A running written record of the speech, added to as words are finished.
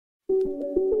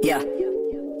Yeah.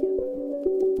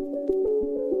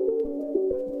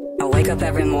 I wake up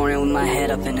every morning with my head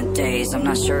up in a daze. I'm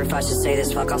not sure if I should say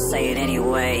this, fuck, I'll say it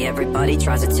anyway. Everybody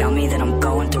tries to tell me that I'm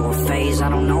going through a phase. I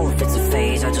don't know if it's a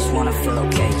phase, I just wanna feel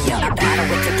okay, yeah. I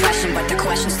battle with depression, but the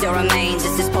question still remains.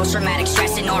 Is this post-traumatic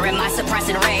stressing or am I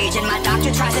suppressing rage? And my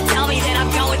doctor tries to tell me that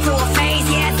I'm going through a phase.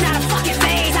 Yeah, it's not a fucking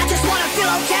phase, I just wanna feel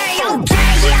okay,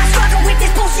 okay. Yeah, I struggle with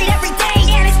this bullshit every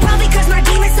day, and it's probably cause my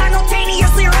demons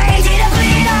simultaneously rage. It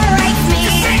obliterates me,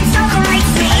 the same stuff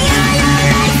writes me.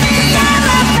 I'm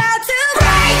about to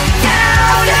break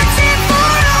down, searching for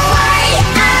a way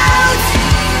out.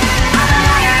 I'm a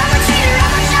liar, I'm a cheater,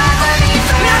 I'm a non-belief.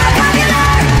 I'm a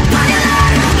popular,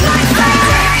 my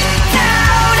fight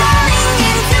down, falling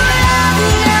into love,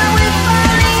 now we're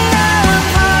falling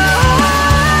apart.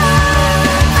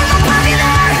 I'm a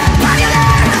popular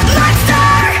monster.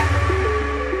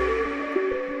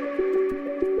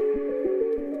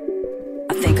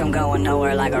 I think I'm going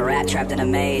nowhere like a rat trapped in a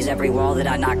maze. Every wall that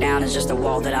I knock down is just a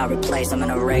wall that I replace. I'm in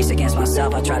a race against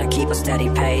myself, I try to keep a steady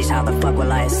pace. How the fuck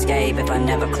will I escape if I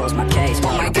never close my case?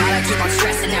 Oh my god, I keep on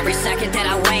stressing. Every second that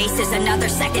I waste is another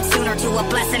second sooner to a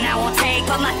blessing I won't take.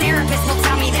 But my therapist will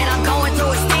tell me that I'm going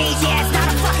through a stage. Yeah, it's not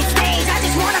a fucking stage, I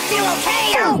just wanna feel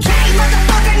okay, okay.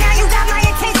 Motherfucker, now you got me